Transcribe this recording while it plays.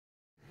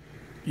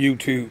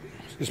YouTube.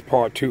 This is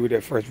part 2 of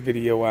that first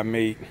video I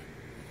made.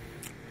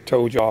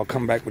 Told y'all I'll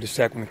come back with the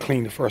second one and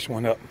clean the first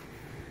one up.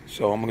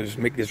 So I'm gonna just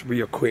make this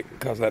real quick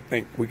because I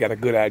think we got a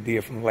good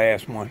idea from the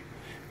last one,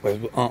 but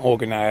it was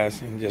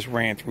unorganized and just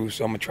ran through.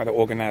 So I'm gonna try to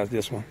organize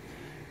this one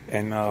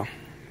and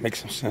make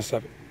some sense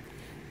of it.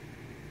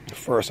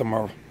 First, I'm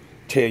gonna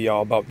tell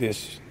y'all about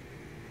this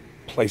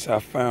place I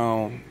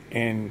found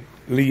in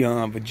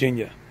Leon,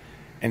 Virginia,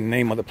 and the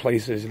name of the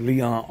place is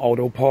Leon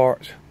Auto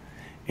Parts,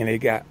 and they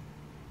got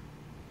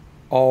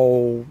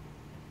all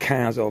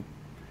kinds of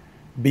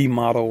B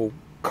model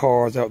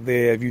cars out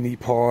there. If you need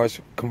parts,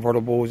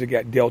 convertibles, they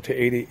got Delta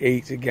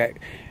 88s, they got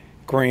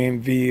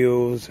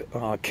Granvilles,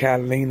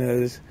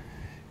 Catalinas,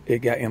 they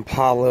got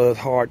Impalas,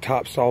 hard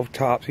tops, soft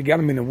tops. He got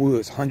them in the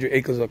woods, 100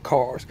 acres of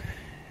cars,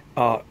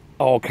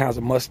 all kinds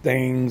of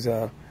Mustangs,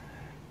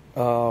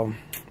 all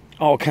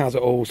kinds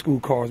of old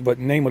school cars. But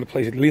the name of the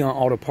place is Leon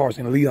Auto Parts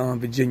in Leon,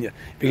 Virginia.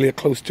 If you live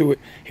close to it,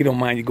 he don't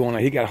mind you going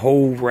there. He got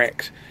whole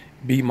racks,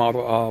 B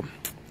model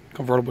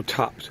convertible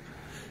tops.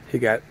 He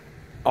got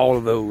all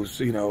of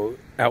those, you know,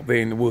 out there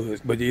in the woods.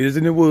 But he is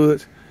in the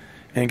woods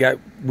and got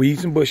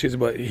weeds and bushes,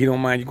 but he don't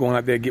mind you going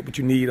out there and get what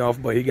you need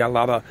off. But he got a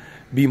lot of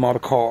B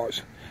model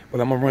cars. But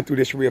I'm gonna run through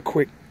this real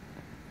quick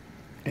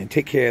and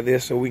take care of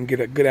this so we can get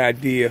a good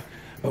idea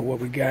of what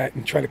we got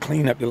and try to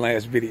clean up the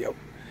last video.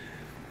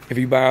 If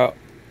you buy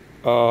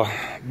a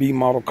B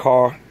model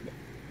car,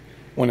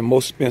 one of the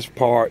most expensive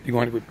part you're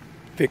going to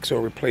fix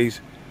or replace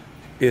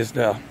is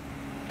the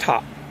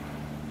top.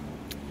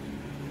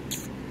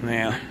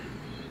 Now,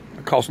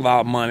 it costs a lot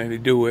of money to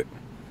do it.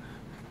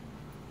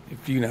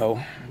 If you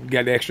know, you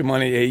got the extra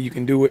money, hey, you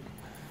can do it.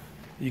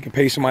 You can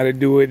pay somebody to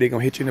do it. They're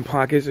gonna hit you in the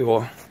pockets,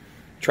 or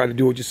try to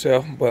do it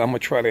yourself. But I'm gonna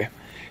try to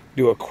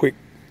do a quick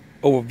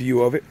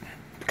overview of it,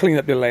 clean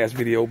up the last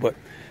video, but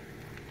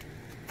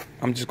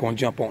I'm just gonna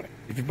jump on it.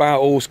 If you buy an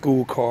old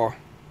school car,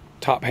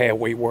 top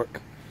halfway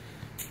work.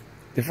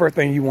 The first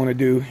thing you want to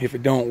do, if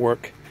it don't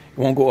work, it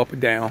won't go up or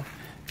down,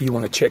 you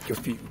want to check your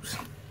fuse.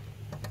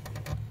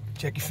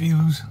 Check your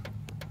fuse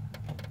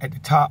at the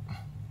top.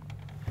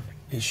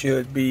 It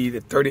should be the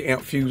 30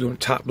 amp fuse on the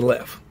top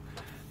left.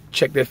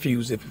 Check that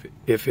fuse.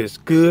 If it's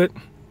good,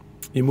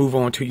 you move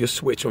on to your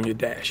switch on your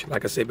dash.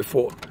 Like I said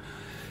before,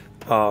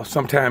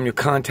 sometimes your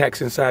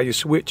contacts inside your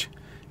switch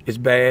is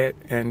bad,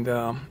 and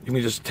you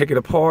can just take it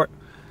apart,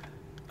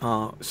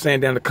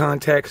 sand down the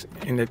contacts,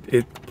 and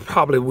it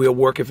probably will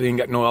work if it ain't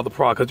got no other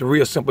product. Because they're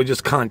real simple,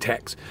 just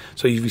contacts.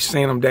 So if you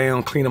sand them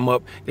down, clean them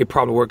up, they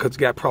probably work, because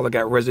it's probably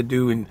got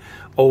residue and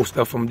old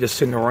stuff from just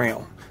sitting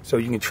around. So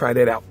you can try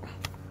that out.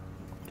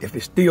 If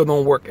it still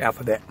don't work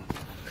after that,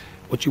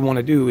 what you want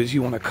to do is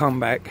you want to come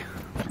back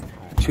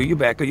to your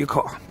back of your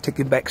car, take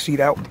your back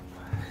seat out,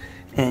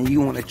 and you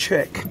want to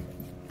check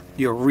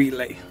your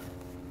relay.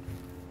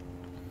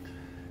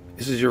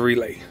 This is your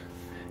relay.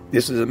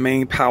 This is the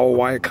main power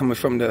wire coming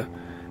from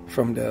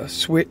the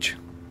switch,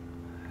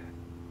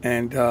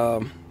 and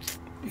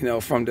you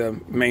know, from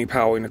the main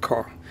power in the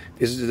car.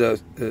 This is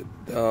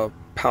the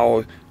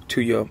power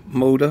to your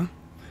motor.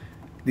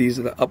 These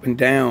are the up and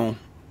down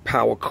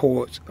power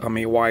cords,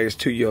 wires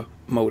to your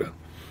motor.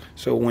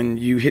 So when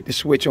you hit the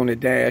switch on the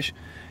dash,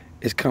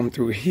 it's come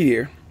through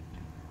here,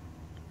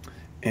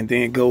 and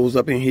then it goes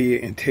up in here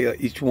and tell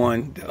each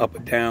one, the up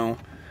and down,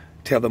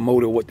 tell the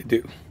motor what to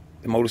do.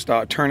 The motor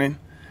start turning,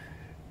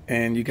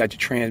 and you got your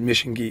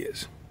transmission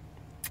gears.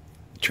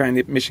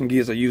 Transmission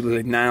gears are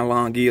usually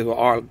nylon gears, or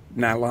are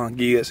nylon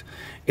gears.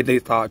 If they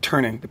start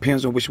turning,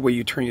 depends on which way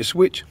you turn your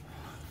switch,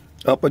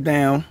 up or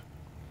down,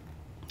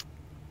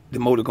 the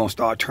motor gonna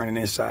start turning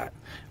inside.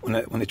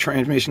 When the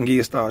transmission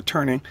gears start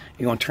turning,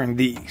 you're gonna turn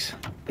these,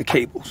 the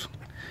cables.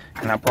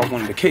 And I brought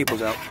one of the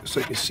cables out so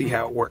you can see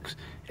how it works.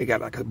 It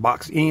got like a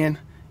box end.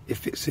 It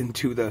fits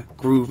into the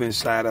groove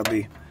inside of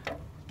the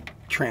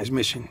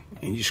transmission,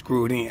 and you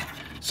screw it in.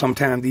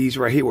 Sometimes these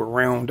right here will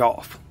round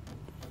off,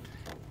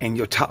 and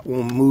your top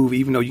won't move,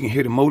 even though you can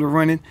hear the motor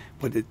running,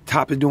 but the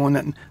top is doing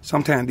nothing.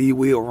 Sometimes these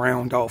will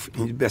round off,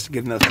 and you best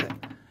get another set.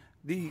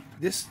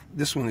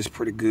 This one is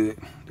pretty good.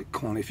 The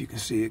corner, if you can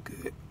see it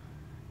good.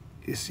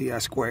 You see how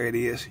square it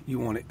is? You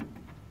want it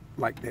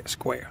like that,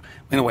 square.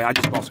 Anyway, I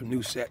just bought some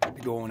new set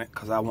to go on it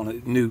because I wanted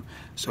it new,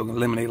 so it can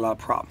eliminate a lot of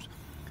problems.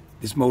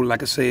 This motor,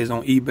 like I said, is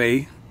on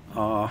eBay.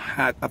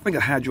 I think a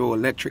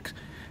Hydroelectrics,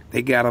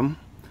 they got them,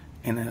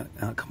 and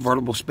a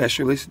convertible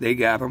specialist, they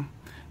got them.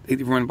 They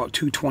run about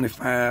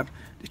 $225.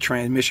 The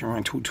transmission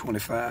run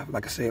 $225,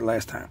 like I said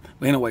last time.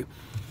 But anyway,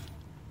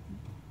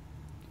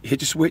 hit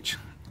the switch,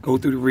 go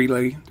through the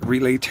relay. The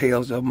relay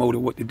tells the motor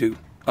what to do,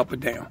 up or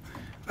down.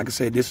 Like I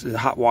said, this is a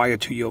hot wire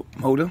to your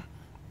motor.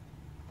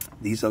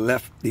 These are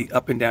left, the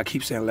up and down, I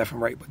keep saying left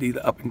and right, but these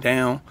are up and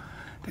down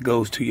that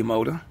goes to your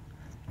motor.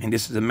 And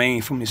this is the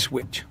main from the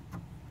switch,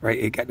 right?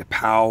 It got the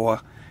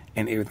power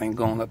and everything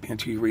going up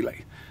into your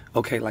relay.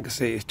 Okay, like I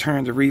said, it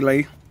turns the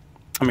relay.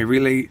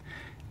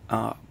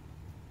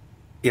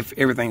 If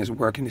everything is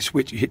working, the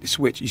switch, you hit the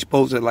switch. You're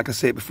supposed to, like I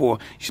said before,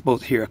 you're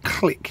supposed to hear a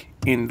click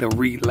in the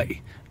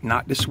relay,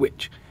 not the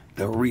switch,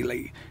 the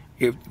relay.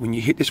 when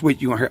you hit the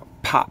switch, you're gonna hear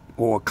a pop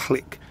or a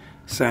click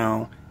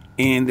sound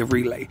in the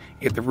relay.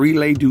 If the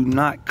relay do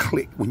not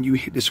click when you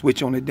hit the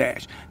switch on the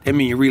dash, that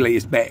means your relay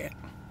is bad.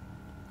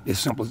 As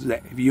simple as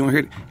that. If you don't hear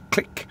it,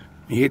 click.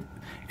 You hit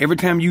every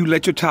time you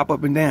let your top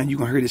up and down, you're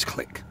gonna hear this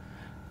click.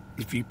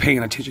 If you're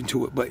paying attention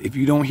to it. But if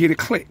you don't hear the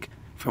click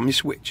from your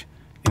switch,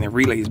 and the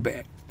relay is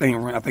bad,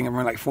 I think it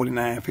run like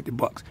 $49,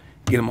 $50.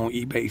 Get them on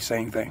eBay,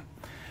 same thing.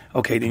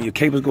 Okay, then your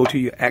cables go to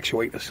your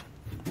actuators.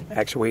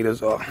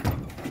 Actuators are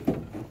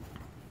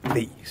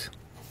these.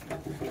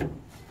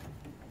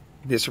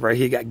 This right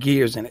here got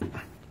gears in it.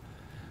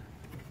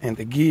 And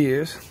the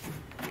gears,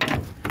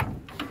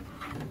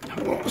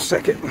 hold on a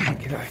second, let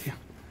me get out of here.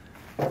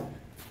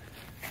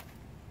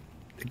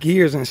 The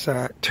gears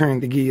inside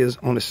turn the gears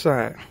on the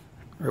side,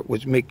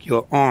 which make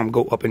your arm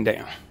go up and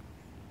down.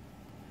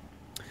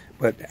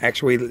 But the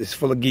actuator is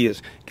full of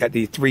gears. Got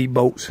these 3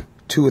 bolts,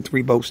 2 or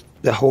 3 bolts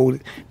that hold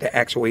the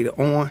actuator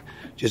on.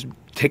 Just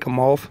take them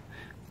off.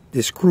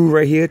 This screw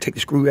right here, take the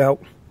screw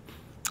out,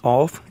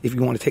 off. If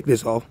you want to take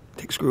this off,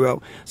 take the screw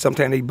out.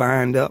 Sometimes they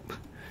bind up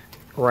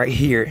right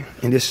here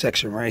in this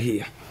section right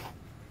here.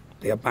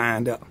 They'll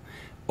bind up.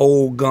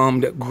 Old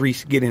gummed up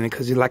grease get in it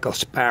because it's like a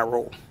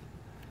spiral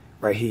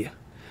right here.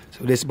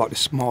 So this is about the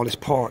smallest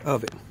part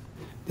of it.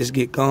 This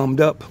get gummed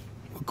up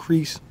with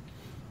grease.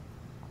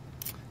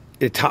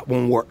 The top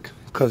won't work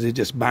because it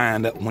just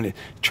bind up when it's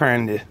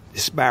trying to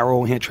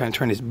spiral in here, trying to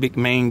turn this big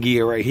main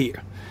gear right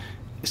here.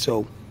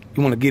 So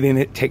you want to get in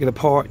it, take it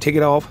apart, take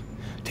it off,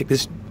 take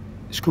this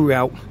screw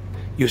out.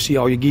 You'll see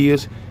all your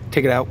gears.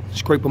 Take it out,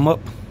 scrape them up.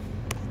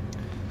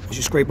 Once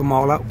you scrape them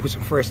all out, put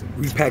some fresh,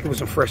 repack it with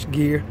some fresh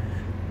gear,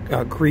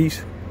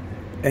 grease,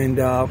 and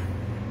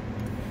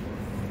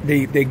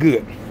they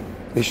good.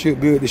 They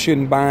should good. They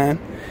shouldn't bind.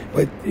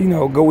 But you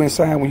know, go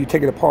inside when you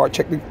take it apart.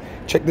 Check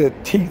the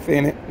teeth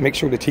in it. Make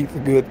sure the teeth are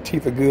good. The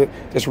teeth are good.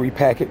 Just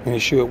repack it, and it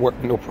should work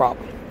no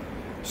problem.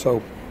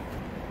 So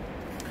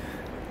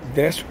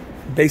that's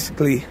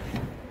basically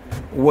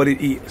what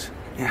it is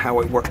and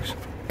how it works.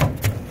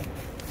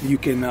 You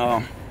can,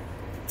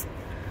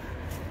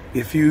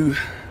 if you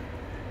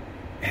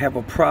have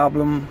a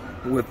problem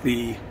with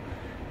the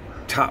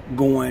top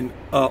going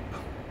up,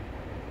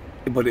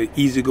 but it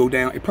easy to go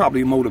down, it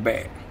probably motor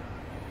bad,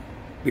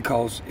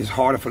 because it's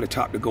harder for the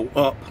top to go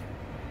up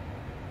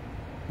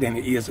than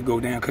it is to go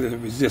down because of the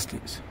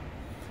resistance.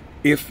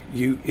 If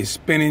you is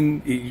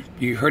spinning,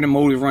 you heard the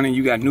motor running,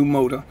 you got a new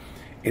motor,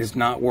 it's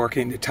not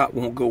working, the top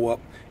won't go up.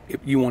 If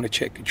you want to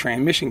check the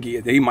transmission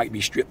gear, they might be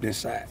stripped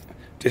inside.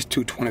 Just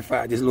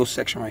 225, this little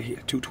section right here,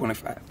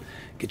 225.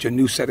 Get your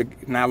new set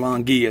of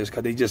nylon gears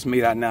because they just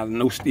made out of nylon,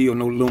 no steel,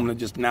 no aluminum,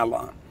 just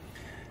nylon.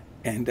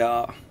 And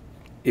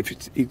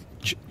if you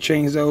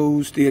change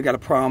those, still got a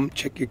problem,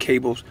 check your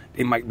cables,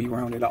 they might be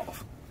rounded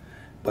off.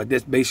 But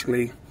that's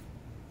basically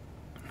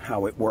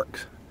how it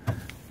works.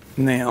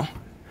 Now,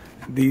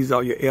 these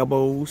are your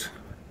elbows.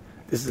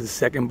 This is the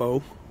second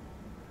bow.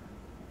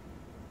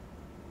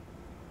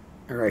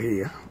 Right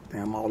here.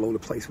 Damn, I'm all over the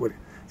place with it.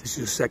 This is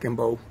your second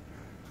bow.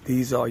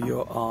 These are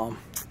your,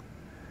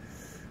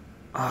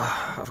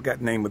 I forgot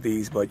the name of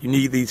these, but you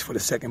need these for the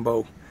second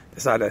bow.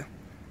 That's how the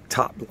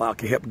top lock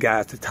can help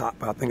guide the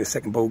top. I think the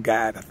second bow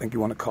guide, I think you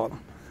want to call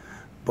them.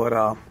 But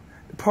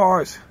the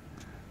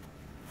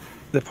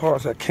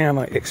parts are kind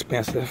of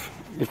expensive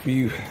if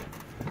you,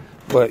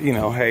 but you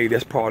know, hey,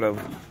 that's part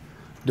of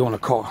doing a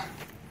car.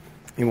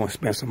 You want to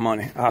spend some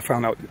money. I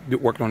found out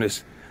that working on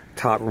this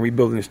top and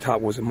rebuilding this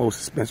top was the most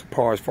expensive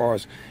part as far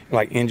as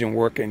like engine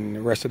work and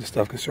the rest of the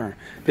stuff concerned.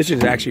 This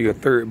is actually a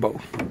third bow.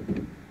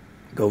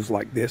 Goes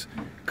like this,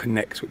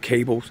 connects with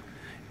cables,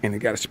 and it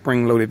got a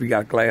spring loaded. If you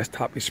got a glass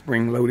top, it's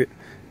spring loaded.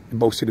 It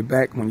bolts to the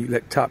back. When you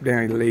let the top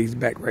down, it lays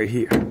back right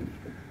here.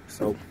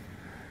 So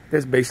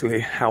that's basically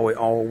how it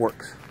all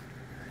works.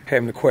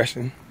 Having a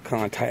question,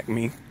 contact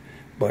me.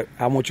 But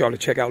I want y'all to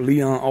check out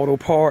Leon Auto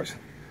Parts.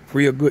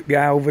 Real good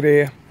guy over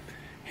there.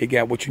 He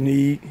got what you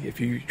need. If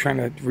you're trying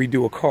to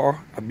redo a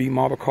car, a B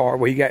model car,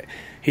 well,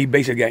 he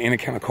basically got any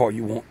kind of car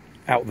you want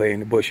out there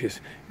in the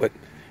bushes. But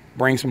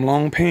bring some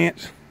long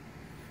pants.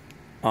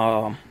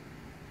 Bring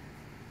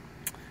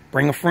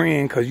a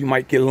friend, because you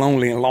might get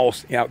lonely and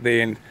lost out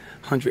there in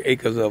 100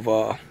 acres of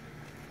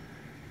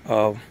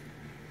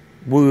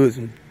woods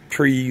and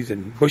trees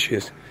and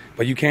bushes.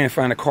 But you can't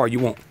find a car you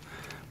want.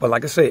 But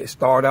like I said,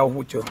 start out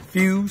with your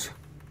fuse.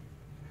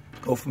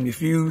 Go from your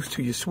fuse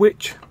to your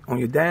switch on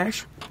your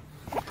dash.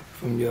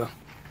 From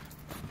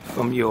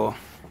your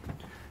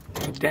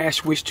dash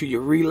switch to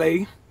your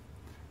relay.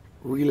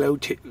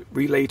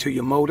 Relay to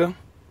your motor.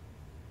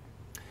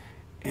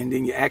 And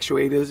then your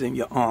actuators and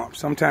your arms.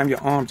 Sometimes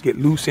your arms get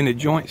loose in the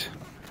joints.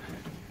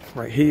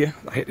 Right here.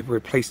 I had to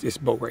replace this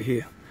bolt right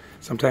here.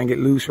 Sometimes get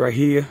loose right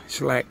here.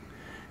 Slack.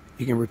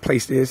 You can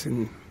replace this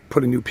and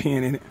put a new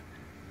pin in it.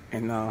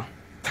 And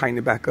tighten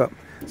it back up.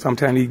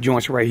 Sometimes these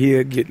joints right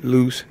here get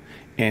loose.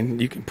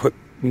 And you can put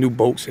new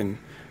bolts and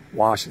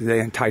washers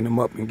there and tighten them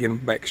up and get them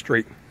back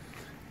straight.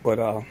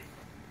 But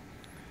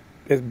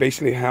that's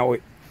basically how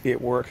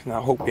it works. And I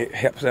hope it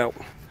helps out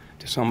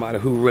to somebody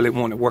who really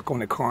want to work on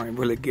the car and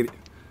really get it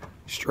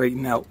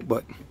straightened out.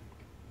 But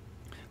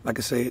like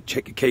I said,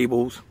 check your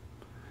cables,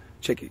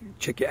 check your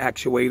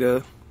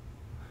actuator.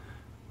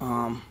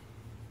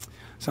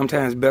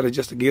 Sometimes it's better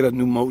just to get a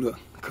new motor,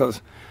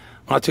 because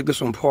when I took this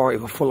one apart,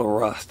 it was full of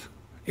rust.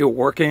 It was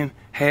working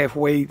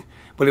halfway,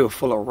 but it was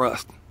full of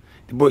rust.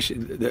 The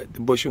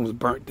bushing was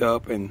burnt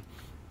up and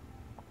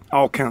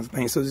all kinds of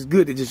things. So it's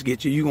good to just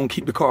get you. You're gonna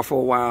keep the car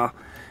for a while.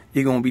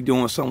 You're gonna be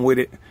doing something with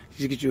it.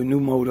 Just get you a new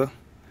motor,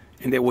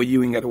 and that way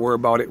you ain't got to worry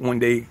about it. One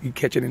day you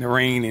catch it in the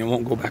rain and it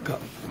won't go back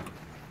up.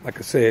 Like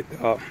I said,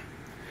 but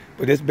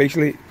that's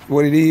basically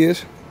what it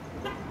is.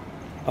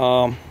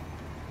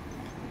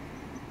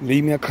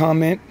 Leave me a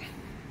comment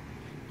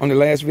on the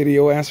last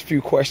video, answer a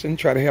few questions,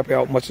 try to help you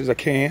out as much as I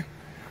can.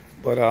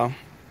 But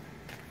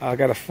I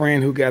got a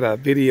friend who got a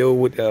video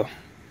with the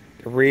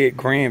red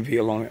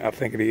Granville on it, I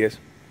think it is.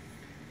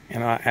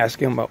 And I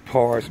asked him about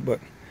parts, but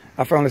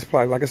I found this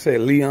place, like I said,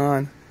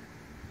 Leon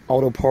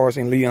Auto Parts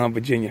in Leon,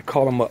 Virginia.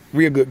 Call him up,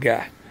 real good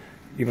guy.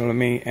 You know what I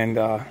mean?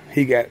 And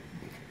he got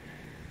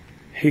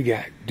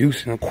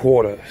deuce and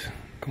quarters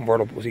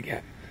convertibles.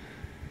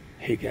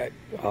 He got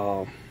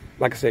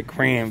like I said,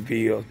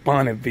 Granville,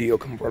 Bonneville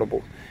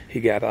convertible.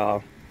 He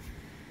got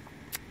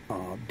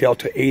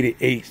Delta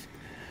 88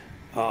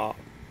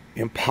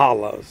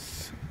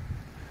 Impalas,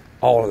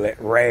 all of that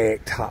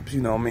rag tops,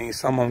 you know what I mean?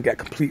 Some of them got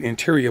complete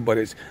interior, but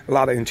it's a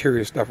lot of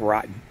interior stuff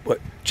rotten.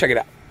 But check it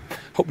out.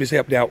 Hope this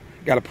helped out.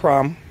 Got a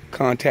problem?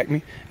 Contact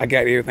me. I got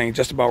everything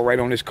just about right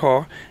on this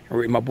car.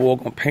 And my boy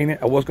gonna paint it.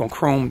 I was gonna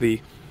chrome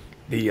the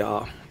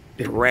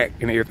rack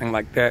and everything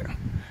like that,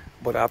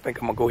 but I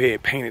think I'm gonna go ahead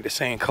and paint it the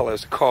same color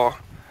as the car,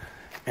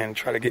 and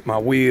try to get my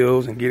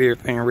wheels and get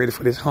everything ready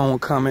for this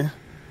homecoming,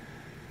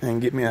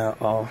 and get me a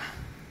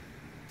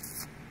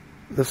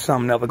little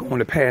something else to go on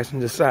the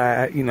passenger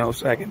side, you know,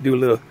 so I can do a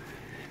little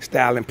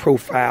styling,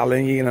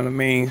 profiling, you know what I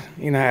mean?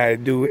 You know how to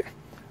do it.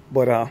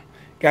 But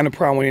got no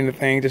problem with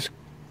anything, just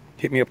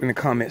hit me up in the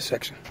comment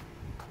section.